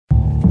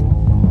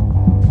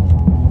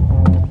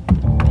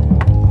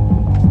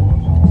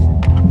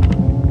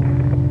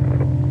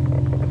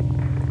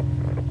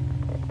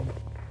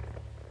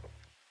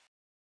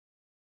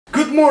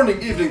Good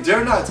morning, evening, day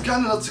or night,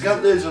 candidates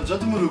and ladies and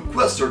gentlemen who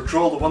quest or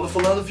troll the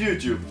wonderful land of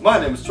YouTube. My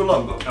name is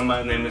Trollumbo. And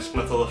my name is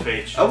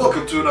MetalFH. And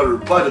welcome to another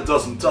By the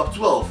Dozen Top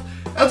 12.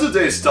 And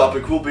today's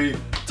topic will be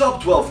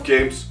Top 12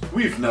 games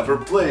we've never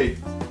played.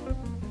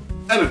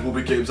 And it will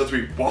be games that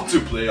we want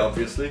to play,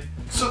 obviously.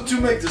 So to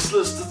make this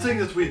list, the thing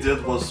that we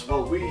did was,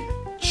 well, we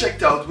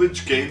checked out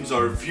which games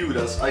are viewed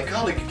as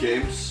iconic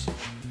games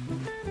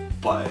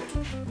by,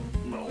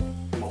 well,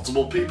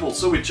 multiple people.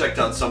 So we checked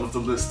out some of the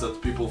lists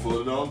that people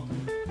voted on.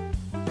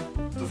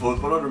 To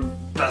vote what are the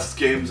best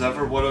games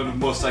ever, what are the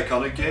most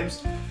iconic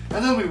games.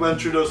 And then we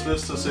went through those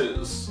lists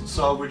and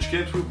saw which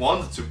games we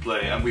wanted to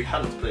play and we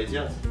hadn't played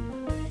yet.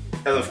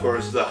 And of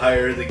course, the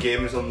higher the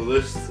game is on the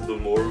list, the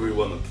more we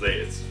want to play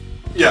it.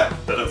 Yeah,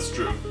 that's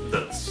true.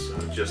 That's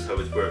just how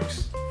it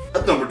works.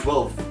 At number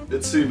 12,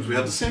 it seems we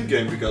have the same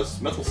game because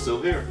Metal's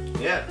still here.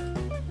 Yeah.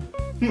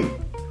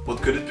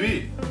 What could it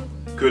be?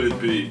 Could it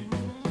be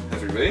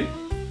Heavy Rain?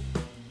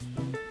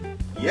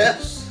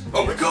 Yes.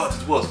 Oh my god,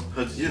 it was.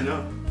 How did you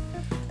know?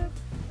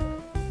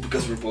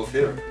 Because we're both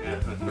here.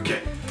 Yeah.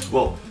 Okay,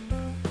 well,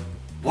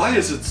 why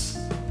is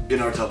it in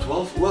our top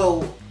 12?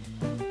 Well,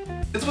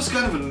 it was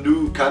kind of a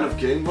new kind of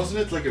game,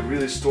 wasn't it? Like a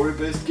really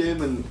story-based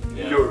game, and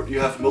yeah. you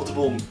have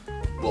multiple,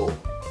 well,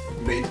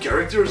 main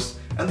characters,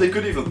 and they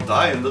could even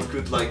die, and that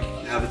could like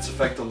have its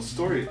effect on the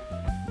story.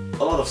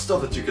 A lot of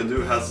stuff that you can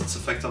do has its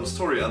effect on the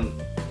story, and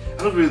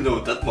I don't really know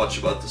that much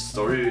about the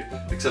story,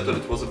 except that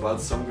it was about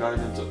some guy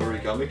named the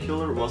Origami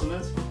Killer, wasn't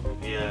it?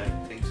 Yeah,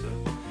 I think so.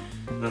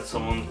 That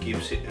someone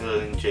keeps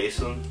in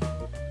Jason.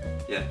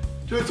 Yeah.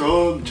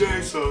 Jason!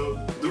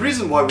 The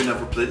reason why we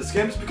never played this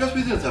game is because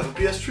we didn't have a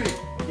PS3.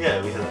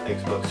 Yeah, we had an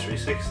Xbox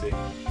 360.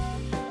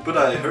 But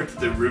I heard that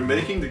they're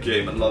remaking the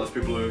game and a lot of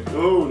people are like,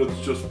 oh, that's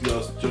just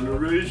last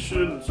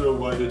generation, so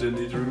why did they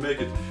need to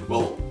remake it?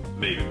 Well,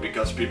 maybe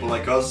because people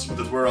like us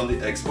that were on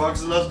the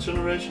Xbox last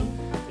generation.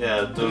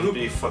 Yeah, don't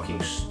be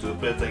fucking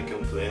stupid and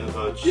complain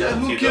about shit. Yeah,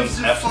 who you gives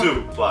don't a have fuck?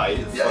 to buy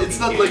the Yeah, it's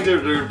not game. like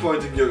they're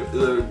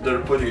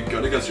pointing a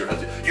gun against your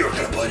head. You're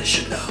gonna buy this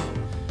shit now.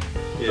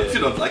 Yeah. If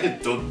you don't like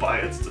it, don't buy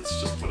it. That's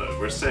just what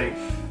we're saying.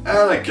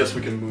 And I guess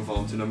we can move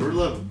on to number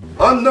 11.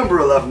 On number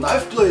 11,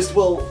 I've placed,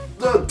 well,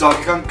 the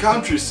Donkey Kong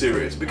Country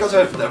series, because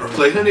I've never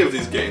played any of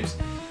these games.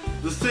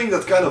 The thing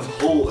that kind of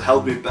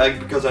held me back,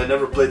 because I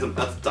never played them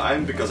at the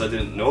time, because I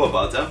didn't know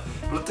about them,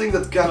 but the thing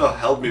that kind of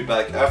held me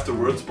back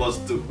afterwards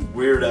was the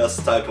weird-ass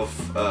type of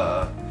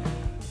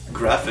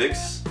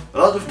graphics. A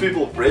lot of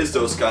people praise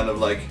those kind of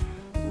like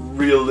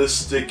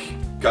realistic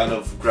kind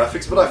of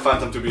graphics, but I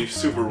find them to be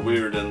super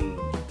weird, and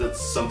that's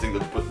something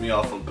that put me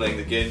off on playing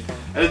the game.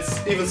 And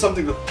it's even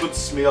something that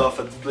puts me off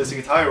at placing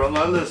it higher on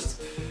my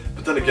list.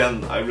 But then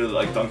again, I really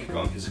like Donkey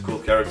Kong, he's a cool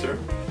character.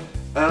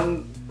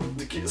 And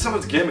some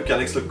of the game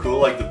mechanics look cool,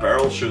 like the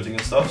barrel shooting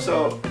and stuff,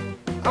 so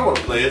I want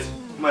to play it.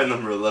 My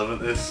number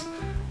 11 is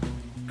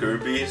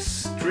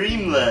Kirby's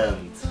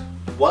Dreamland.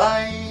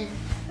 Why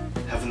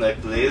haven't I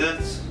played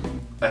it?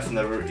 I've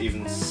never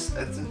even,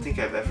 I don't think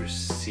I've ever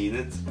seen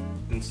it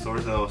in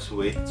stores, and I was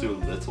way too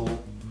little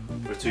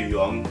or too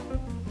young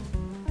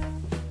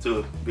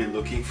to be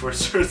looking for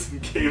certain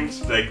games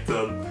back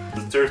then.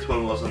 The third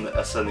one was on the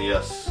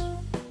SNES,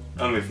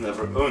 and we've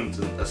never owned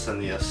an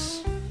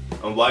SNES.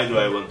 And why do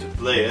I want to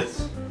play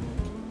it?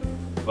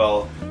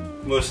 Well,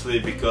 mostly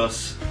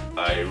because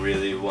I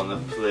really want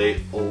to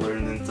play older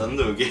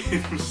Nintendo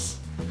games.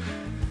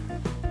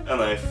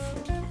 And I've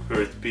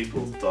heard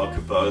people talk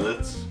about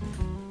it,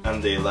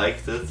 and they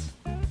liked it.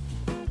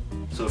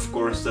 So of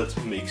course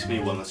that makes me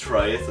want to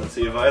try it and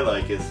see if I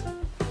like it.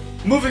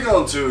 Moving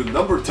on to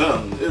number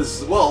 10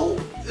 is, well,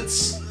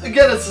 it's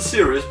a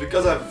series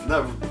because I've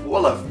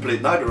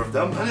played neither of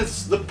them, and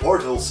it's the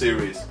Portal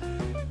series.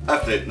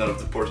 I've played none of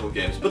the Portal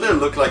games, but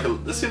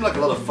they seem like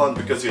a lot of fun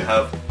because you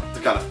have the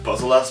kind of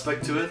puzzle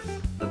aspect to it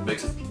that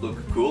makes it look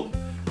cool.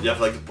 You have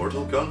like the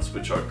portal guns,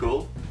 which are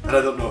cool, and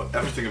I don't know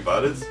everything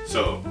about it,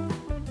 so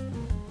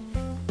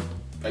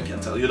I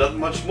can't tell you that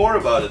much more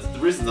about it. The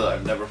reason that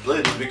I've never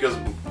played is because,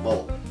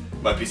 well,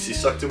 my PC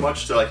sucked too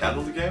much to like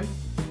handle the game.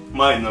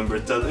 My number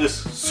 10 is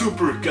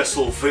Super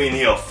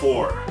Castlevania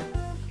IV.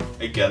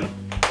 Again,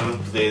 I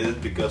haven't played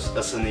it because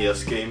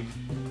SNES game.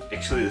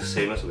 Actually the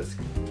same as with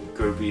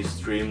Kirby's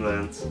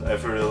Dreamland.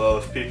 I've heard a lot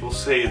of people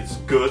say it's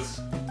good.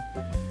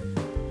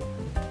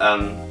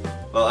 And,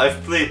 well,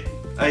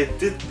 I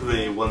did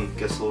play one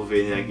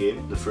Castlevania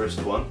game, the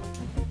first one.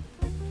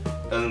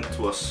 And it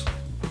was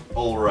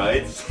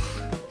alright.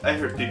 I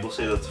heard people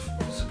say that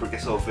Super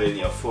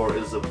Castlevania IV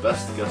is the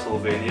best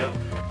Castlevania.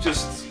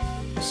 Just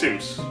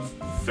seems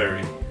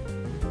very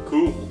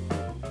cool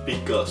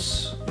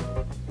because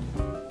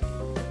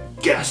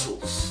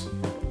castles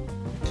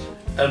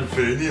and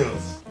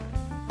Vanias.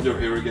 You're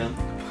here again.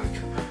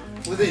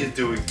 What are you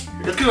doing?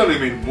 It can only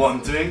mean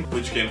one thing.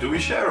 Which game do we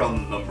share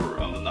on the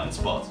 9th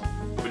spot?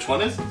 Which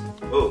one is it?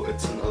 Oh,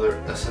 it's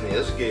another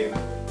SNES game.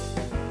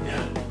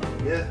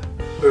 Yeah.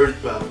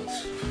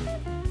 EarthBound.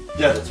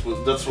 Yeah,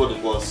 that's what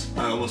it was.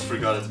 I almost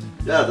forgot it.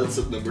 Yeah, that's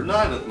at number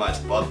 9 at my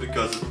spot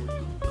because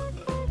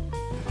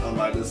on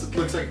my list it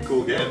looks like a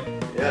cool game.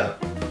 Yeah.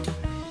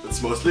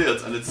 that's mostly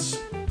it, and it's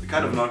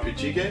kind of an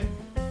RPG game.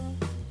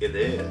 It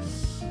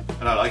is.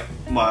 And I like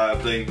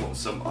playing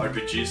some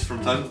RPGs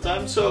from time to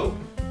time, so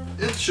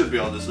it should be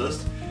on this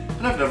list.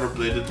 And I've never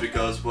played it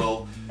because,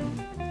 well,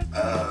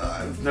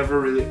 I've never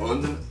really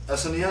owned an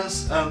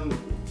SNES, and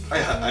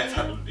I've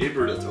had a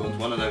neighbor that owned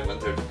one, and I went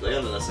there to play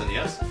on an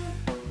SNES,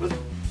 but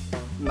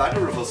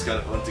neither of us kind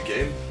of owned the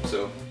game,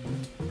 so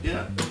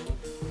yeah.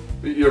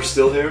 You're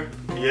still here?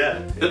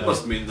 Yeah. It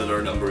must mean that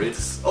our number 8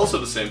 is also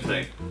the same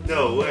thing.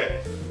 No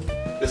way.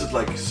 Is it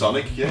like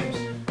Sonic games?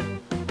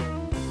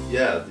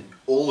 Yeah, the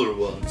older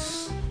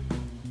ones.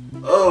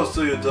 Oh,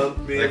 so you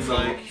don't mean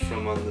like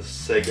from on the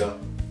Sega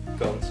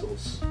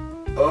consoles.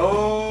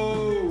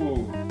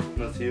 Oh!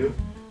 Not you?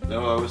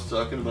 No, I was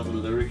talking about the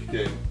lyric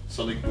game,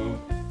 Sonic Boom.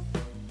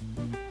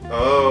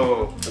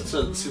 Oh! That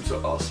seems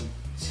so awesome.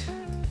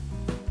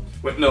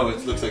 Wait, no,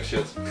 it looks like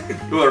shit.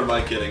 Who am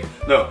I kidding?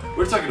 No,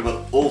 we're talking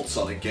about old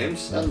Sonic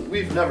games, and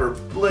we've never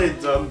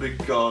played them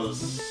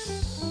because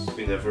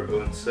we never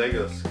owned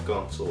Sega's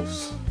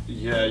consoles.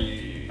 Yeah,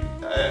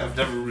 I've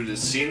never really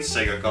seen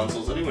Sega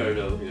consoles anywhere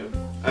though. You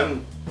know?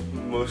 I'm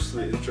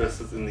mostly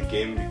interested in the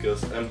game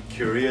because I'm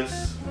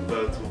curious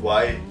about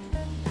why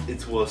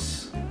it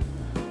was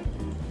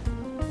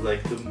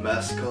like the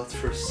mascot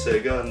for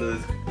Sega, and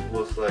that it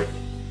was like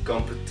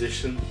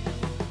competition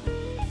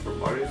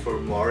for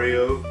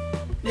Mario.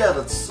 Yeah,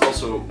 that's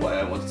also why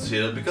I wanted to see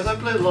that, because I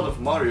played a lot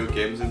of Mario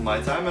games in my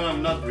time, and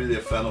I'm not really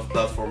a fan of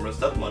platformers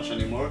that much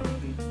anymore,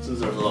 since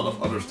there's a lot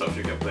of other stuff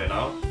you can play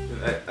now.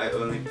 I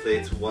only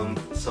played one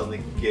Sonic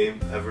game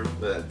ever,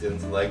 but I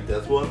didn't like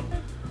that one.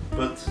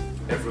 But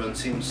everyone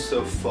seems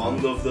so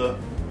fond of the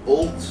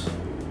old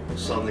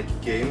Sonic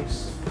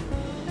games.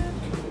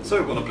 So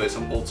we want to play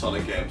some old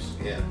Sonic games.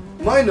 Yeah.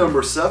 My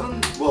number 7,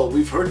 well,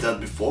 we've heard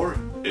that before.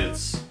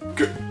 It's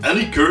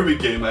any Kirby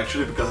game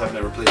actually, because I've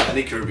never played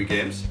any Kirby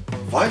games.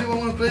 Why do I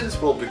want to play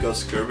this? Well,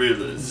 because Kirby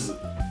is,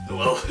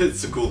 well,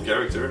 it's a cool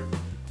character.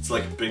 It's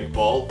like a pink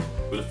ball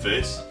with a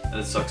face, and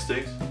it sucks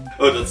things.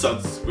 Oh, that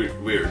sounds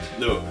weird.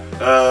 No,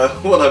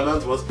 what I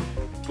meant was,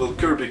 well,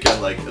 Kirby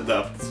can like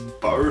adapt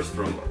powers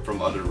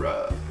from other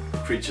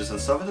creatures and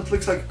stuff, and it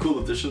looks like a cool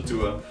addition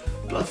to a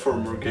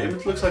platformer game.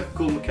 It looks like a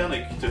cool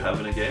mechanic to have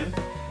in a game.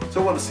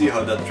 So I want to see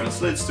how that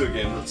translates to a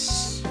game.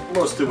 That's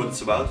mostly what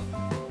it's about.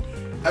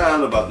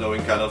 And about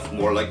knowing kind of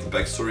more like the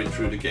backstory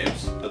through the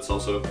games. That's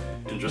also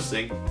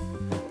interesting.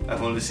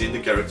 I've only seen the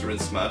character in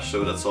Smash,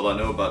 so that's all I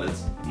know about it.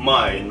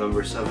 My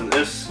number 7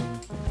 is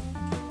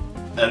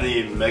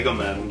any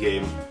Megaman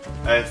game.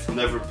 I've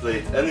never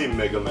played any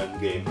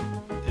Megaman game.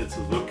 It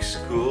looks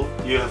cool.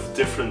 You have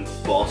different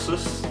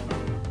bosses,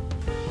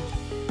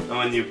 and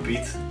when you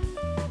beat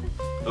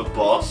a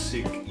boss,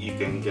 you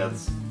can get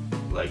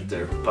like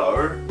their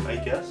power, I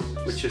guess,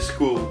 which is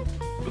cool.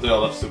 But they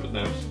all have stupid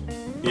names.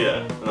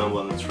 Yeah, and I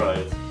want to try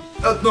it.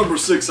 At number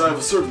 6 I have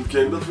a certain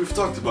game that we've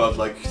talked about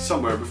like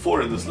somewhere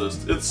before in this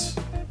list. It's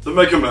the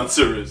Megaman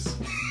series.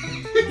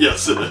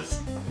 Yes, it is.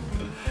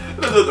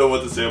 I don't know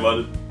what to say about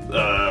it.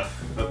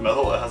 That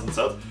Metal hasn't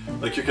said.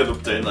 Like you can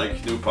obtain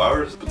like new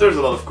powers, but there's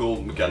a lot of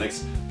cool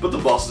mechanics. But the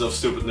bosses have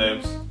stupid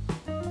names.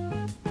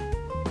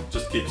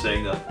 Just keep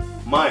saying that.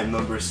 My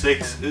number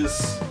 6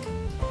 is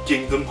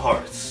Kingdom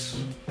Hearts.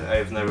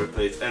 I've never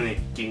played any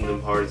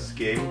Kingdom Hearts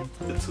game.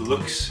 It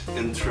looks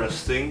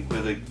interesting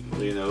with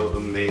a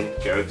main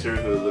character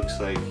who looks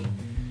like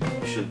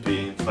he should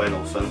be in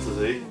Final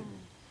Fantasy,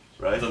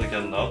 right? Then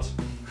again, not.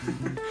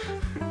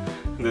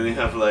 And then you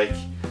have like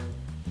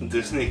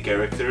Disney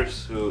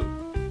characters who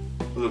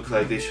look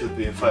like they should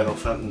be in Final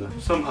Fantasy.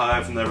 Somehow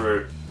I've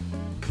never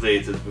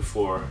played it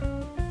before.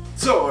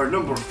 So our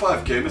number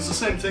 5 game is the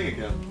same thing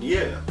again.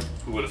 Yeah.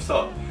 Who would have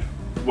thought?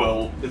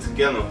 Well, it's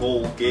again a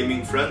whole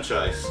gaming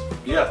franchise.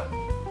 Yeah.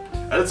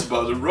 And it's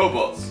about a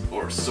robot,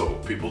 or so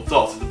people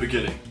thought at the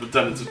beginning, but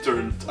then it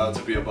turned out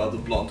to be about a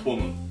blonde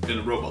woman in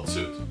a robot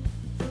suit.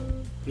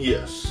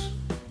 Yes.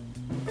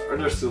 Are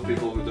there still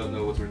people who don't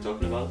know what we're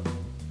talking about?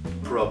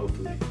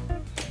 Probably.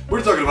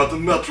 We're talking about the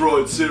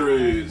Metroid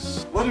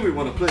series! Why do we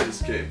want to play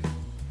this game?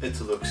 It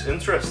looks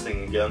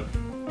interesting again,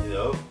 you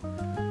know?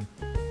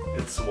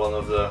 It's one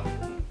of the...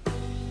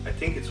 I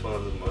think it's one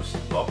of the most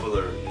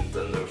popular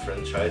Nintendo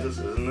franchises,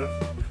 isn't it?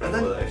 From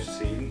what I've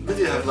seen. Then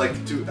you have like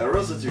 2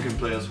 eras that you can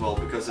play as well,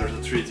 because there's a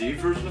 3D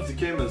version of the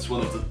game, and it's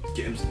one of the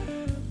games...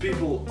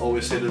 People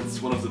always say that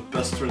it's one of the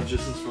best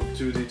transitions from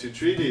 2D to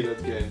 3D,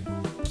 that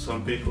game.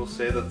 Some people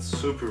say that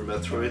Super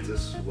Metroid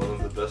is one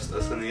of the best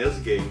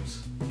SNES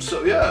games.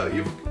 So yeah,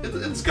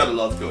 it's got a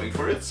lot going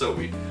for it, so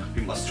we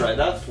must try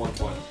that at one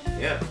point.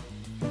 Yeah.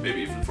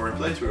 Maybe even for a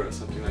playthrough or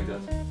something like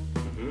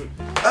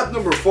that. At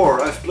number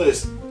 4, I've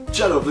placed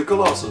Shadow of the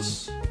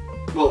Colossus.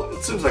 Well,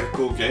 it seems like a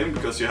cool game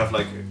because you have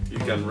you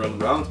can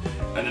run around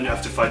and then you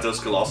have to fight those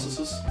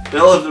Colossuses. They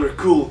all have their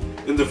cool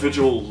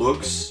individual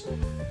looks,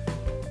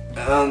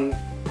 and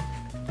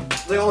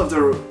they all have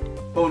their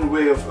own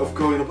way of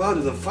going about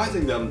it and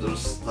fighting them.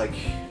 There's like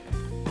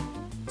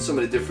so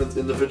many different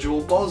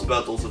individual boss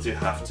battles that you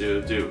have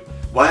to do.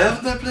 Why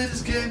haven't I played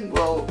this game?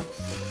 Well,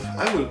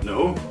 I wouldn't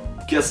know.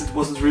 Guess it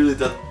wasn't really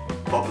that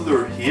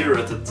popular here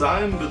at the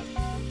time, but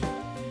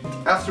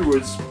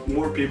afterwards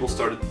more people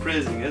started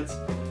praising it.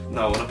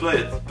 Now I want to play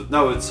it, but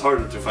now it's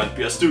harder to find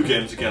PS2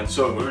 games again,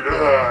 so...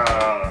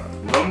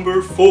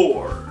 Number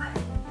 4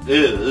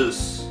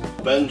 is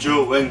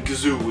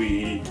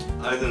Banjo-Kazooie.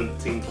 I don't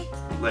think,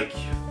 like,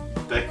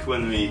 back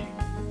when we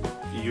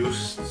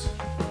used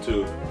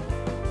to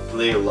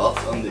play a lot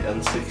on the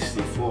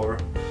N64,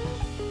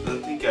 I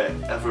don't think I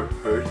ever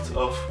heard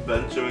of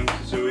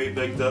Banjo-Kazooie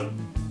back then.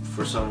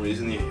 For some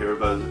reason you hear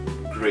about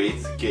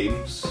great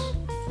games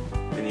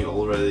when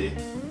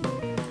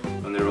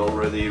they're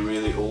already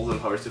really old and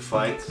hard to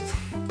find.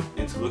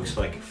 It looks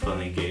like a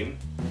funny game.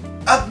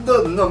 At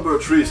the number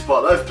 3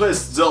 spot, I've played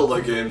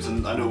Zelda games,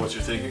 and I know what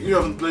you're thinking. You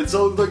haven't played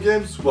Zelda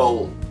games?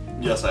 Well,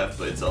 yes, I have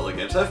played Zelda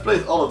games. I've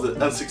played all of the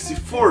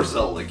N64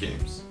 Zelda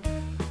games.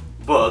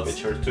 But...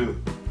 which are 2.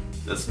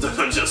 That's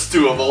just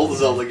 2 of all the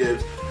Zelda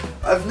games.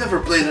 I've never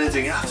played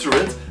anything after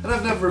it, and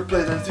I've never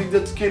played anything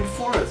that came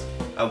before it.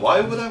 And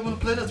why would I want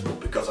to play that? Well,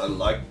 because I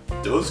like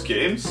those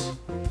games,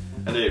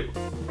 and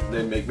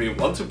they make me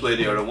want to play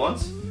the other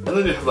ones. And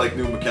then you have like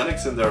new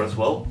mechanics in there as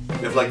well.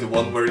 You have like the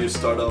one where you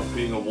start off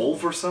being a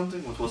wolf or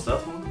something. What was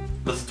that one?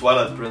 That's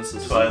Twilight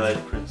Princess.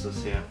 Twilight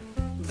Princess, yeah.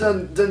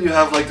 Then you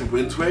have like the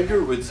Wind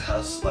Waker, which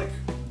has like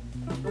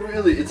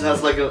it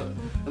has like an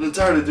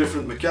entirely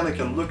different mechanic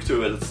and look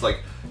to it. It's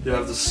like you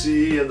have the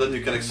sea, and then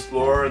you can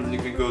explore, and then you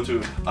can go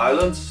to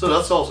islands. So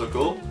that's also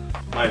cool.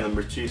 My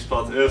number 3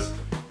 spot is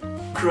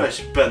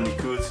Crash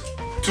Bandicoot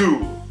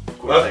 2.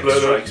 I've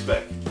played Strikes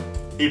Back.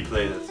 He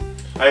played it.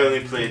 I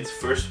only played the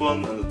first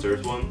one and the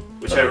third one,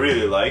 which I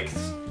really liked.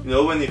 You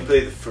know, when you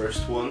play the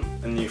first one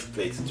and you've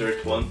played the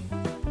third one,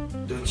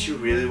 don't you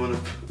really want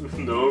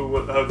to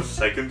know how the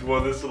second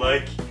one is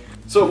like?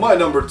 So my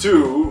number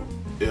 2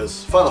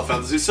 is Final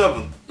Fantasy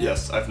VII.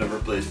 Yes, I've never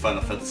played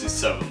Final Fantasy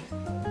VII.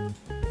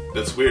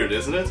 That's weird,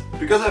 isn't it?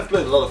 Because I've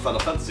played a lot of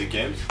Final Fantasy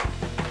games.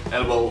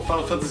 And well,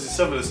 Final Fantasy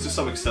VII is to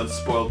some extent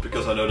spoiled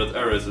because I know that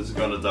Aerith is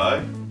gonna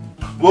die.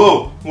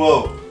 Whoa,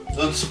 whoa,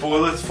 don't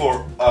spoil it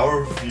for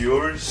our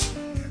viewers.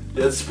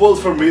 Yeah, it's spoiled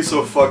for me,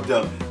 so fuck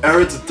them.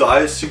 Aerith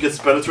dies, she gets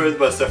penetrated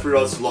by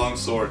Sephiroth's long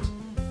sword.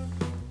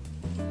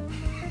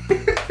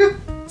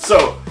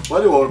 So,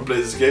 why do I want to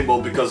play this game?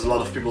 Well, because a lot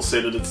of people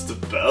say that it's the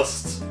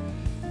best.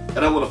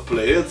 And I want to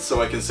play it,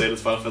 so I can say that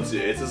Final Fantasy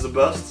VIII is the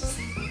best.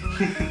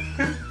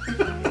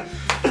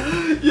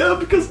 Yeah,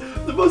 because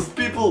most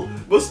people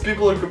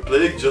are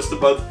complaining just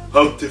about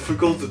how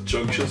difficult the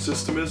junction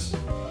system is.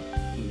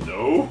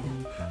 No.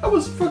 I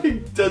was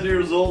fucking 10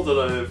 years old and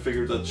I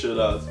figured that shit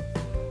out.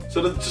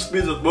 So that just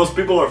means that most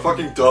people are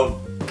fucking dumb.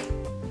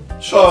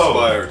 Shots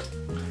fired.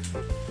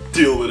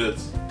 Deal with it.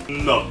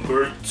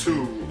 Number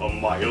 2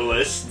 on my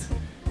list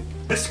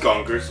is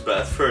Conker's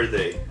Bad Fur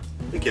Day.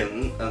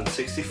 Again, a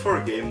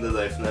N64 game that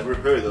I've never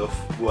heard of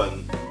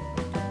when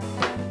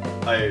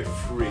I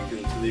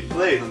frequently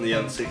played on the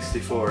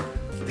N64.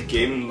 The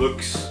game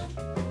looks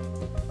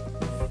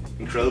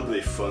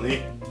incredibly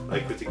funny,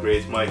 like with the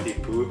Great Mighty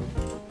Pooh.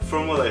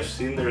 From what I've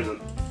seen, there's an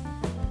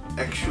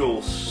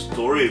actual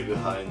story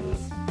behind it.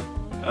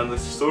 And the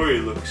story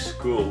looks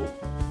cool.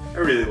 I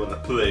really want to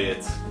play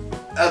it.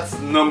 At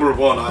number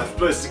 1, I've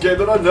placed a game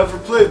that I've never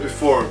played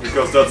before,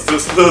 because that's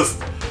this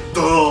list.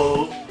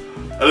 Duh.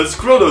 And it's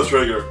Chrono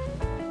Trigger.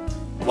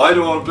 Why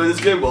do I want to play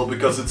this game? Well,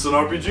 because it's an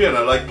RPG and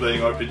I like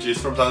playing RPGs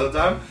from time to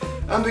time.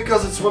 And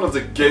because it's one of the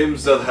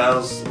games that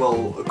has,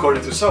 well,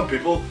 according to some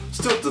people,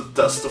 stood the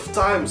test of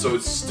time. So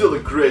it's still a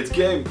great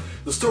game.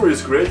 The story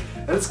is great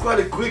and it's quite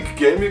a quick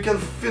game. You can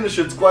finish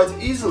it quite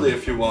easily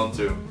if you want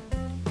to.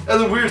 And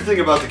the weird thing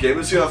about the game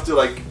is you have to,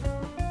 like,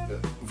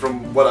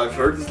 from what I've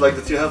heard, is like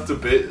that you have to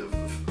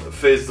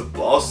face the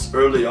boss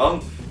early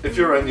on. If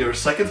you're in your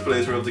second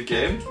playthrough of the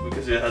game,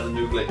 because you had a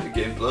new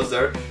Game Plus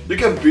there, you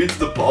can beat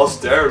the boss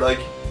there, like,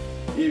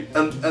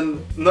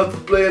 and not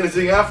play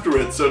anything after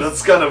it. So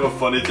that's kind of a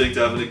funny thing to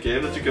have in a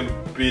game, that you can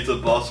beat the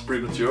boss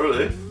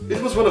prematurely.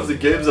 It was one of the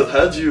games that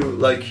had you,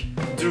 like,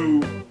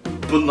 do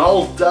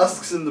banal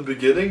tasks in the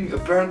beginning,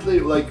 apparently,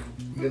 like,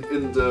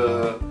 in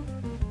the...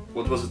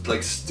 what was it,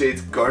 like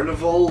state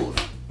carnival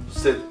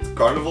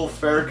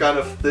fair kind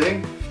of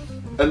thing,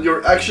 and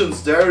your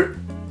actions there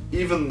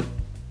even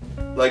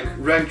like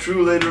rang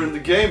true later in the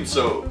game,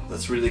 so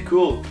that's really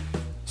cool,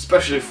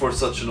 especially for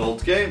such an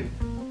old game.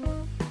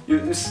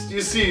 You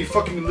see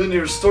fucking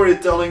linear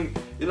storytelling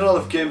in a lot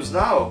of games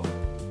now.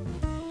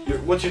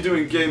 What you do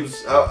in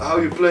games, how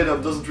you play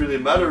them doesn't really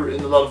matter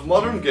in a lot of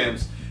modern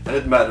games, and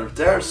it mattered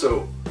there,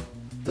 so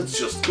that's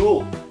just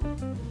cool.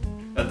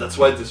 And that's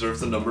why it deserves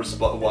the number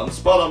 1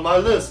 spot on my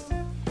list.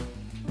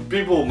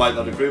 People might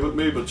not agree with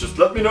me, but just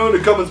let me know in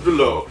the comments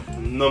below.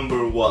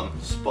 Number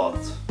 1 spot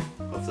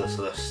of this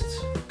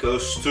list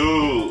goes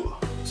to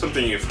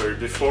something you've heard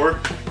before.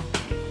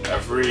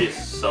 Every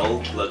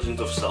Legend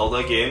of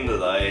Zelda game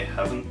that I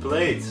haven't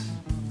played.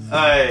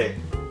 I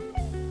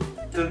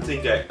don't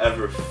think I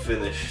ever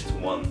finished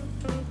one.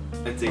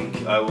 I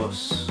think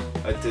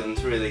I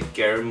didn't really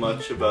care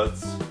much about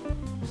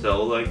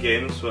Zelda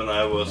games when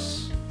I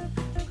was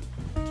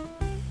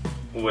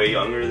way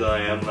younger than I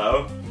am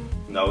now.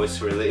 now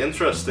it's really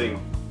interesting.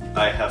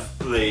 I have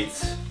played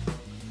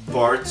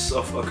parts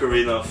of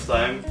Ocarina of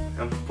Time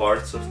and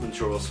parts of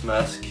Majora's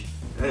Mask.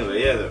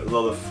 Anyway, yeah, there are a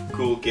lot of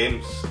cool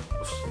games,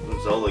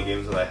 Zelda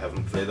games that I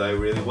haven't played I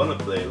really want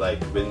to play, like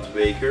Wind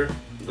Waker,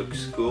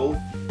 looks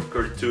cool,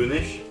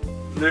 cartoonish.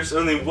 There's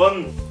only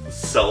one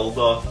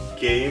Zelda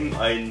game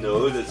I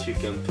know that you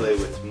can play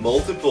with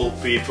multiple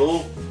people,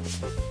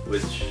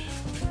 which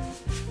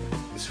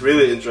is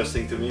really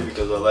interesting to me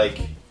because I like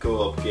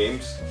co-op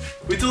games.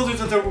 We told you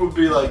that there would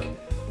be like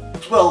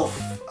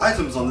 12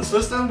 items on this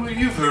list, and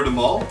you've heard them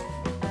all.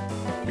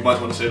 You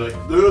might want to say like,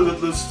 no,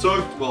 that list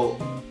sucked. Well,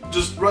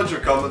 just write your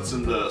comments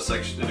in the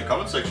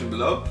comment section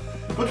below.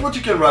 But what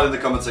you can write in the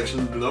comment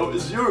section below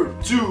is your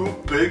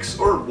 2 picks,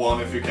 or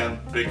 1 if you can't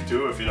pick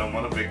 2, if you don't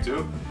want to pick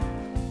 2,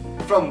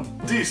 from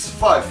these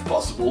 5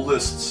 possible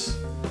lists.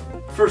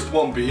 First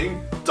one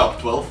being top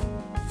 12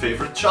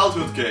 favorite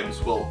childhood games.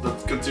 Well,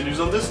 that continues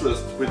on this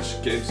list.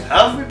 Which games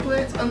have we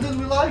played and did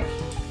we like?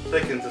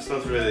 Second, it's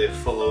not really a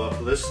follow-up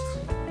list,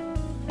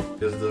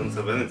 because it doesn't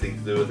have anything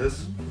to do with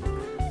this.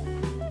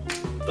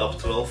 Top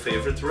 12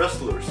 favorite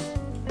wrestlers.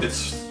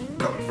 It's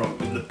coming from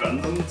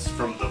independents,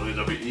 from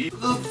WWE.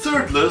 The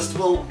third list,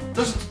 well,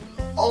 doesn't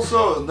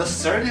also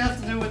necessarily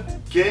have to do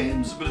with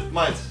games, but it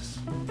might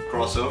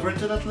cross over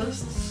into that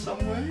list some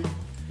way.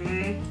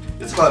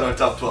 It's about our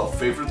top 12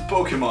 favorite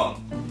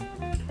Pokemon.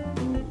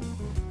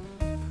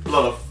 A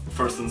lot of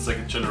first and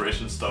second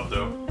generation stuff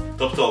though.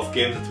 Top 12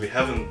 games that we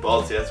haven't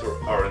bought yet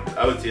or aren't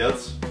out yet,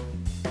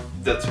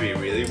 that we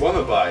really want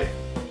to buy.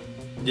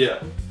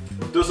 Yeah,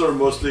 those are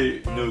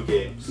mostly new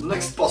games. The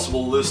next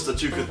possible list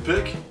that you could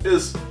pick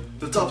is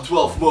the top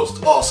 12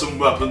 most awesome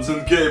weapons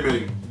in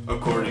gaming,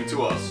 according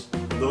to us.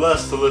 The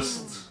last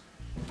list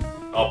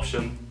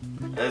option,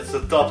 and it's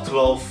the top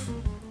 12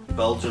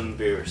 Belgian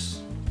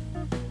beers.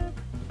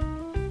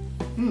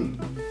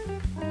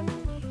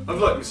 I've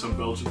liked me some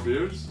Belgian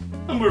beers,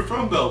 and we're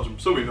from Belgium,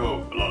 so we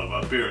know a lot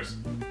about beers.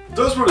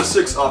 Those were the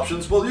 6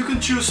 options. Well, you can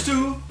choose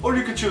 2, or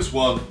you can choose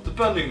 1,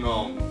 depending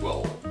on,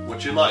 well,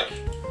 what you like.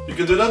 You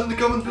can do that in the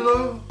comment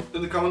below,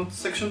 in the comment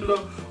section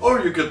below,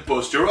 or you could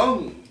post your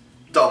own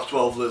top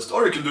 12 list,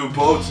 or you can do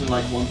both in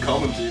like 1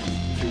 comment even,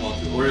 if you want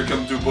to, or you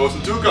can do both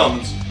in 2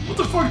 comments. What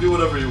the fuck, do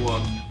whatever you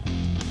want.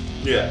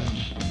 Yeah.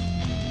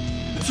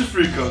 It's a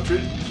free country,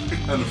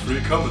 and a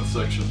free comment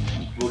section.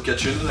 We'll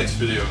catch you in the next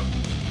video.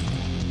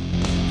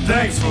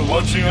 Thanks for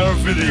watching our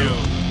video.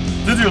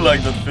 Did you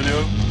like that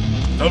video?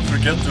 Don't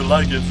forget to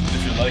like it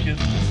if you like it.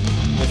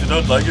 If you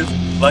don't like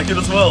it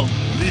as well.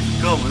 Leave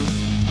a comment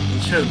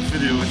and share the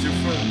video with your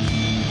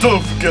friends.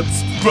 Don't forget to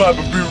subscribe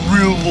and be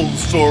real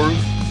Lolzosaurus.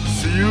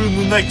 See you in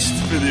the next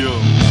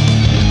video.